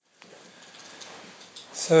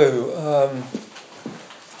It's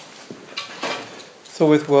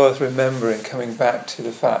always worth remembering, coming back to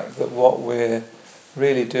the fact that what we're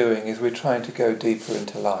really doing is we're trying to go deeper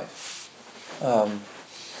into life.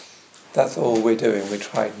 That's all we're doing. We're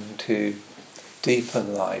trying to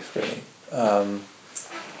deepen life, really.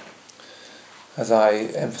 As I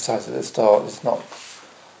emphasised at the start, it's not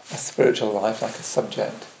a spiritual life like a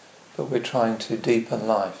subject, but we're trying to deepen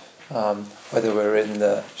life. Whether we're in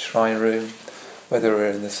the shrine room, whether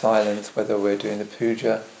we're in the silence, whether we're doing the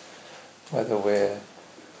puja, whether we're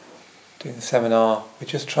doing the seminar, we're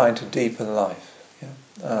just trying to deepen life.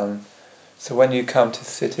 Yeah? So when you come to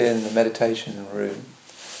sit in the meditation room,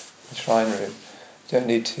 the shrine room, you don't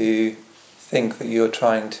need to think that you're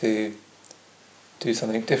trying to do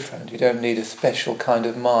something different. You don't need a special kind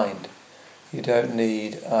of mind. You don't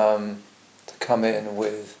need to come in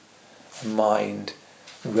with a mind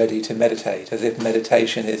ready to meditate, as if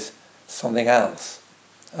meditation is something else.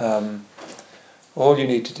 All you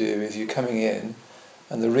need to do is you're coming in,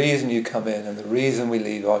 and the reason you come in and the reason we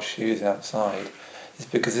leave our shoes outside is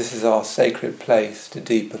because this is our sacred place to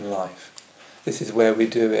deepen life. This is where we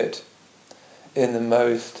do it in the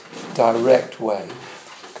most direct way,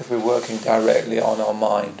 because we're working directly on our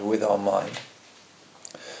mind, with our mind.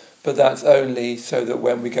 But that's only so that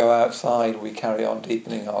when we go outside we carry on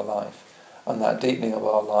deepening our life. And that deepening of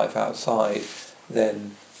our life outside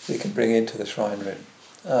then we can bring into the shrine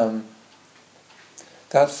room.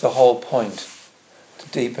 That's the whole point, to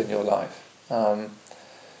deepen your life. The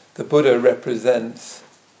Buddha represents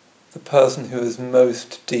the person who has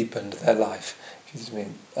most deepened their life.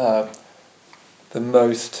 The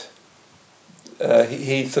most,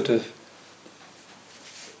 he sort of,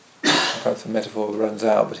 perhaps the metaphor runs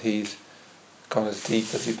out, but he's gone as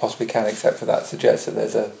deep as he possibly can, except for that suggests that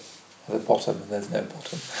there's a bottom and there's no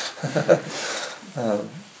bottom.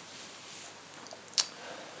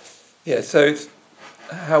 So it's,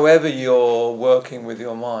 however you're working with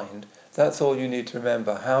your mind, that's all you need to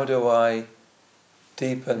remember. How do I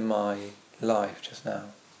deepen my life just now?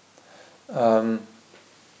 And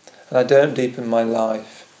I don't deepen my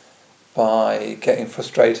life by getting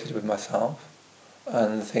frustrated with myself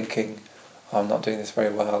and thinking, I'm not doing this very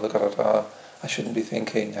well, I shouldn't be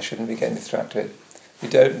thinking, I shouldn't be getting distracted. You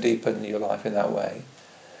don't deepen your life in that way.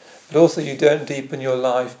 But also you don't deepen your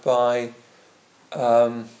life by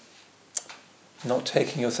not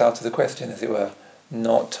taking yourself to the question, as it were,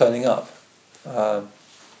 not turning up to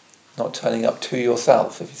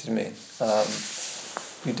yourself, if you see what I mean.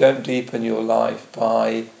 You don't deepen your life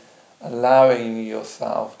by allowing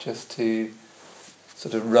yourself just to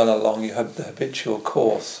sort of run along the habitual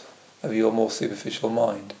course of your more superficial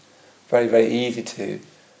mind. Very, very easy to,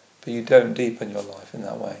 but you don't deepen your life in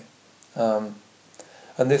that way. And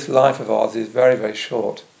this life of ours is very, very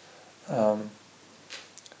short.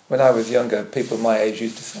 When I was younger, people my age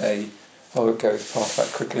used to say, it goes past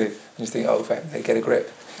that quickly, and you think, they get a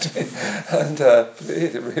grip. And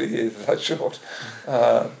it really is that short.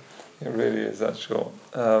 It really is that short.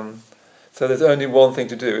 So there's only one thing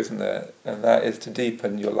to do, isn't there? And that is to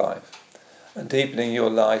deepen your life. And deepening your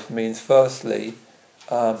life means, firstly,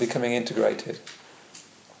 becoming integrated.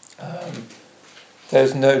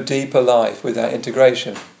 There's no deeper life without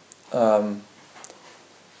integration.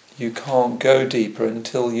 You can't go deeper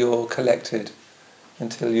until you're collected,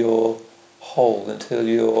 until you're whole, until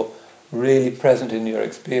you're really present in your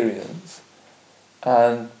experience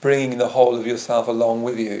and bringing the whole of yourself along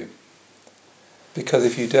with you. Because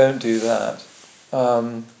if you don't do that,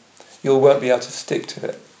 you won't be able to stick to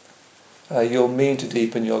it. You'll mean to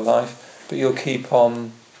deepen your life, but you'll keep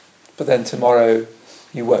on, but then tomorrow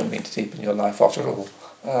you won't mean to deepen your life after all.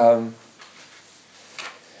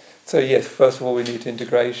 So yes, first of all we need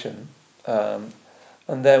integration, and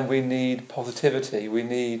then we need positivity. We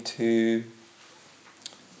need to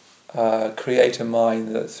create a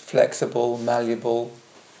mind that's flexible, malleable,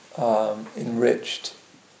 enriched,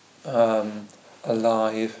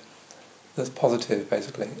 alive, that's positive,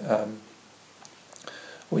 basically.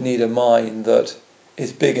 We need a mind that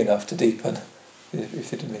is big enough to deepen, if you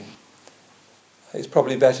see what I mean. It's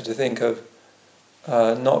probably better to think of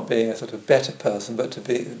not being a sort of better person, but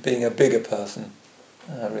being a bigger person,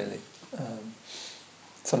 really.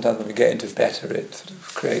 Sometimes when we get into better, it sort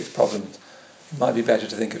of creates problems. It might be better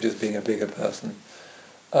to think of just being a bigger person.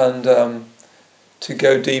 And to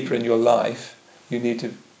go deeper in your life, you need to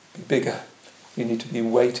be bigger. You need to be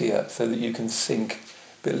weightier so that you can sink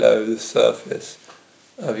below the surface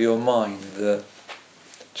of your mind, the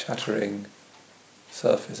chattering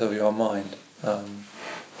surface of your mind, my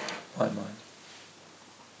mind.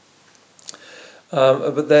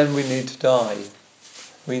 But then we need to die.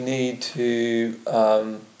 we need to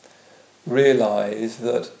realise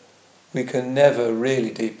that we can never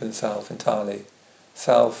really deepen self entirely.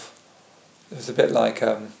 Self is a bit like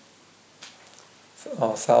our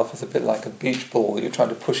self is a bit like a beach ball that you're trying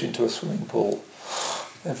to push into a swimming pool.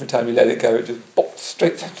 Every time you let it go, it just pops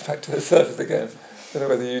straight back to the surface again. I don't know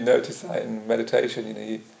whether you notice that in meditation.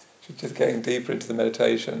 You're just getting deeper into the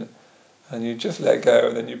meditation, and you just let go,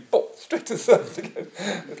 and then you pop straight to the surface again.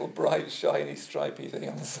 Little bright, shiny, stripy thing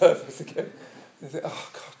on the surface again. You think, oh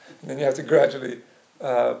God! And then you have to gradually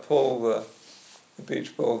pull the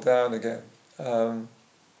beach ball down again.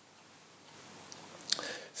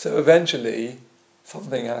 So eventually,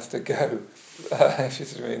 something has to go. If you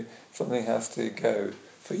see what I mean, something has to go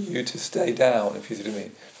for you to stay down. If you see what I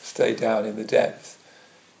mean, stay down in the depths.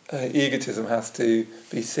 Egotism has to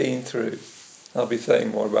be seen through. I'll be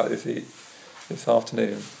saying more about this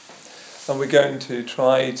afternoon. And we're going to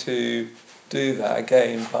try to do that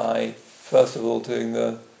again by, first of all, doing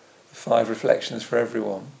the 5 reflections for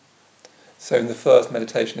everyone. So in the first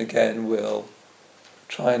meditation again, we'll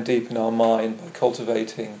try and deepen our mind by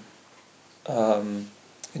cultivating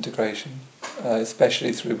integration,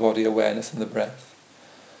 especially through body awareness and the breath.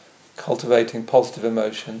 Cultivating positive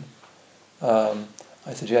emotion,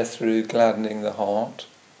 I suggest through gladdening the heart.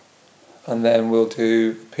 And then we'll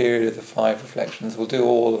do a period of the 5 reflections. We'll do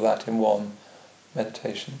all of that in one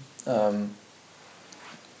meditation. And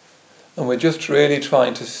we're just really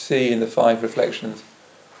trying to see in the 5 reflections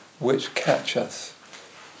which catch us.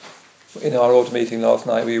 In our order meeting last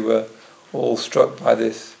night, we were all struck by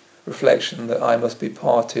this reflection that I must be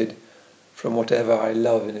parted from whatever I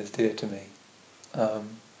love and is dear to me.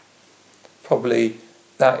 Probably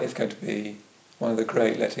that is going to be one of the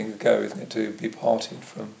great lettings go, isn't it? To be parted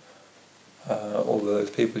from all of those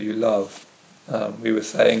people you love. We were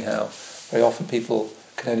saying how very often people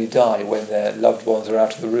can only die when their loved ones are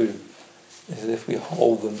out of the room. It's as if we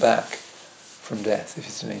hold them back from death, if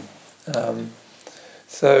you see what I mean.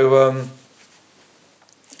 So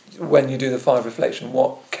when you do the 5 reflection,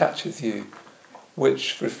 what catches you?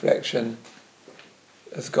 Which reflection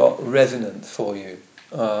has got resonance for you?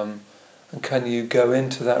 And can you go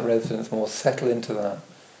into that resonance more, settle into that?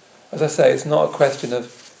 As I say, it's not a question of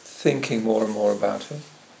thinking more and more about it.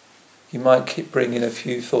 You might keep bringing a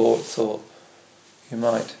few thoughts, or you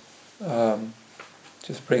might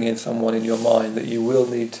just bring in someone in your mind that you will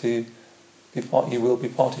need to be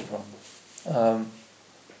parted from.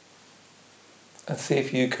 And see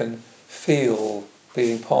if you can feel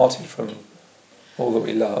being parted from all that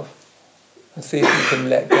we love, and see if you can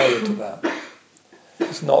let go into that.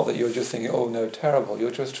 It's not that you're just thinking, oh no, terrible.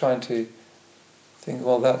 You're just trying to think,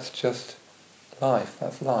 well, that's just life.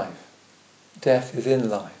 That's life. Death is in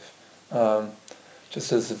life.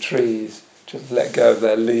 Just as the trees just let go of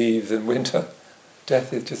their leaves in winter,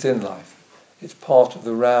 death is just in life. It's part of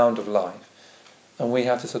the round of life, and we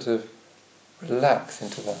have to sort of relax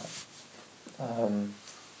into that.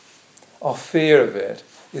 Our fear of it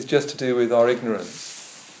is just to do with our ignorance.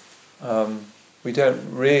 We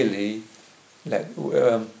don't really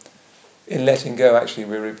in letting go, actually,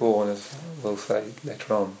 we're reborn, as we'll say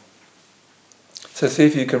later on. So see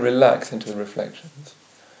if you can relax into the reflections.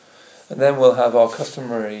 And then we'll have our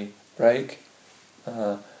customary break,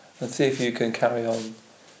 and see if you can carry on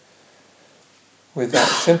with that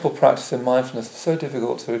simple practice of mindfulness. It's so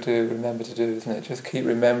difficult to remember to do, isn't it? Just keep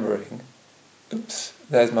remembering. Oops,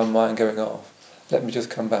 there's my mind going off. Let me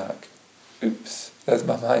just come back. Oops, there's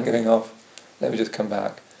my mind going off. Let me just come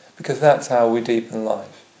back. Because that's how we deepen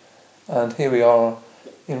life. And here we are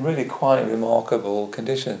in really quite remarkable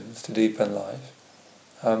conditions to deepen life.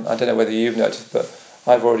 I don't know whether you've noticed, but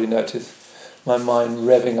I've already noticed my mind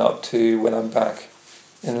revving up to when I'm back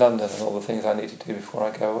in London and all the things I need to do before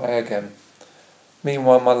I go away again.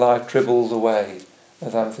 Meanwhile, my life dribbles away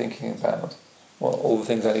as I'm thinking about all the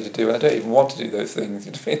things I need to do, and I don't even want to do those things.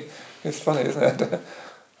 It's funny, isn't it?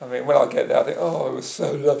 I mean, when I get there, I think, oh, it was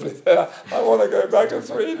so lovely there. I want to go back to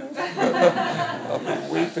Sweden. I'll be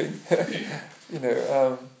weeping.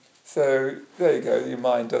 So there you go. Your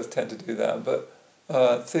mind does tend to do that, but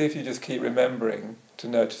see if you just keep remembering to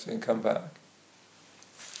notice it and come back.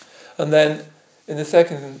 And then in the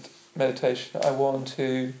second meditation, I want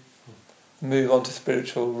to move on to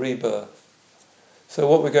spiritual rebirth. So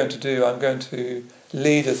what we're going to do, I'm going to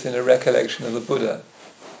lead us in a recollection of the Buddha.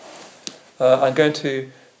 I'm going to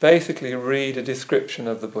basically read a description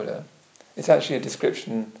of the Buddha. It's actually a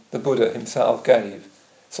description the Buddha himself gave.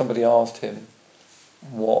 Somebody asked him,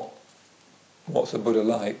 what's a Buddha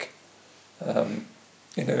like?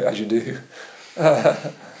 As you do.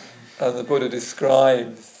 And the Buddha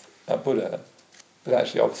describes a Buddha but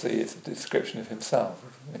actually obviously it's a description of himself,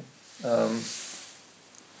 isn't it?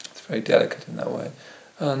 It's very delicate in that way.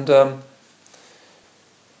 And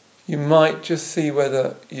you might just see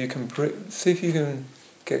whether you can see if you can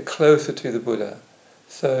get closer to the Buddha.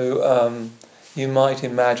 So you might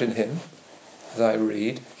imagine him as I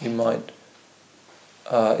read. You might,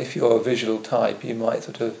 if you're a visual type, you might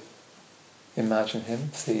sort of imagine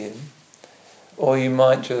him, see him, or you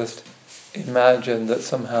might just imagine that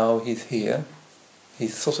somehow he's here.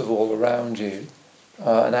 He's sort of all around you,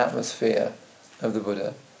 an atmosphere of the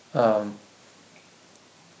Buddha.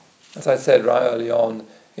 As I said right early on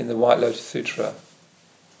in the White Lotus Sutra,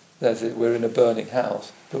 we're in a burning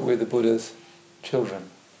house, but we're the Buddha's children.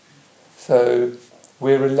 So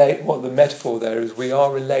what the metaphor there is, we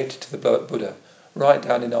are related to the Buddha, right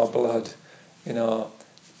down in our blood, in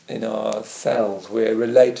our cells. We're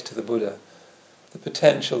related to the Buddha. The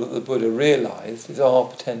potential that the Buddha realised is our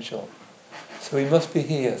potential. So he must be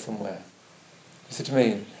here somewhere. You see what I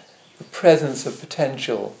mean? The presence of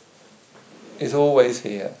potential is always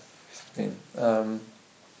here. You see what I mean?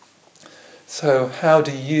 So how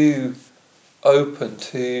do you open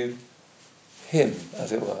to him,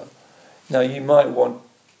 as it were? Now you might want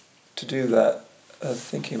to do that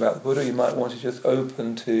thinking about the Buddha. You might want to just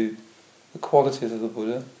open to the qualities of the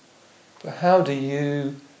Buddha. But how do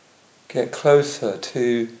you get closer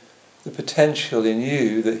to the potential in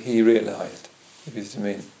you that he realised? If you see what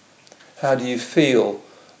I mean. How do you feel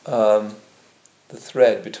the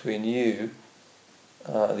thread between you,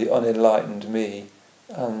 the unenlightened me,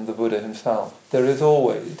 and the Buddha himself? It's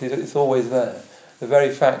always there. The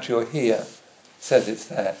very fact you're here says it's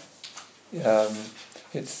there.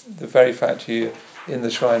 It's the very fact you're in the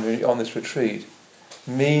shrine on this retreat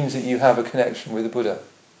means that you have a connection with the Buddha.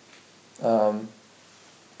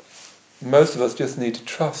 Most of us just need to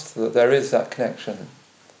trust that there is that connection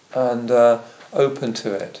and open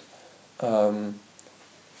to it.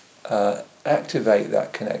 Activate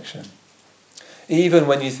that connection. Even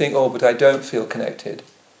when you think, oh, but I don't feel connected.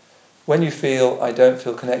 When you feel, I don't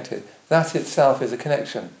feel connected, that itself is a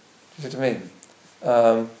connection. Do you see what I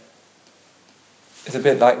mean? It's a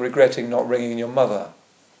bit like regretting not ringing your mother.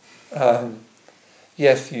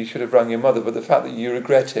 Yes, you should have rung your mother, but the fact that you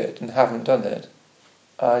regret it and haven't done it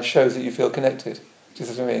shows that you feel connected. Do you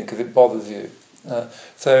see what I mean? Because it bothers you.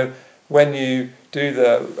 So when you do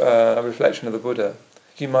the reflection of the Buddha,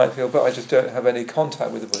 you might feel, but I just don't have any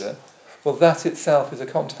contact with the Buddha. Well, that itself is a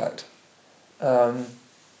contact.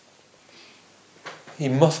 He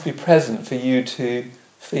must be present for you to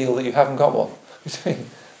feel that you haven't got one. You see?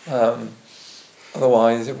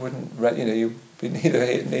 Otherwise, it wouldn't. You'd be neither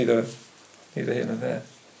here nor there.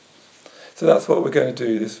 So that's what we're going to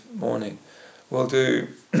do this morning. We'll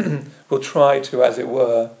try to, as it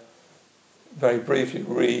were, very briefly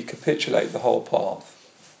recapitulate the whole path,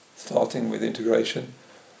 starting with integration,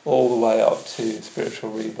 all the way up to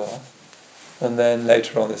spiritual rebirth. And then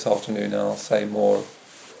later on this afternoon I'll say more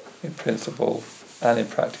in principle and in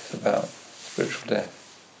practice about spiritual death.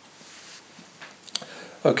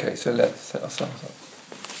 Okay, so let's set ourselves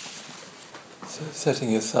up. So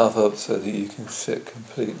setting yourself up so that you can sit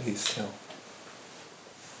completely still.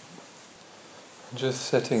 And just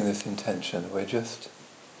setting this intention, we're just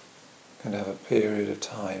going to have a period of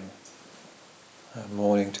time, a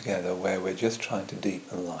morning together, where we're just trying to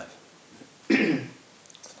deepen life.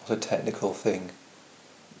 It's not a technical thing,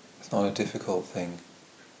 it's not a difficult thing,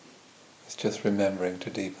 it's just remembering to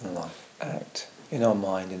deepen life. Act in our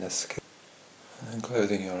mind in a skill, and then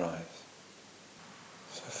closing your eyes.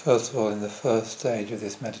 So first of all, in the first stage of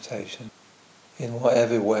this meditation, in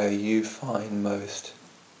whatever way you find most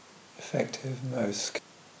effective, most skillful,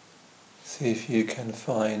 see if you can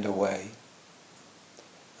find a way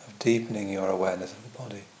of deepening your awareness of the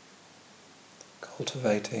body,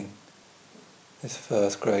 cultivating this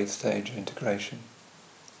first great stage of integration.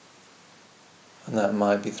 And that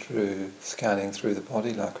might be through scanning through the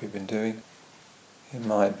body like we've been doing. It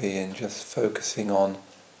might be in just focusing on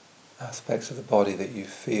aspects of the body that you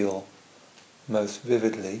feel most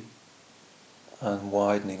vividly and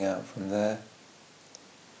widening out from there,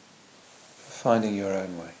 finding your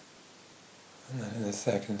own way. And then in the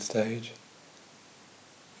second stage,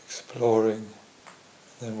 exploring.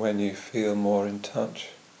 Then when you feel more in touch,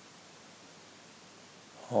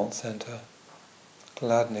 heart center,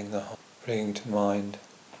 gladdening the heart, bringing to mind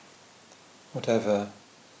whatever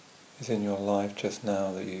is in your life just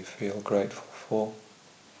now that you feel grateful for.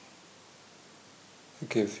 It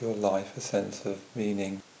gives your life a sense of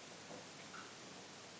meaning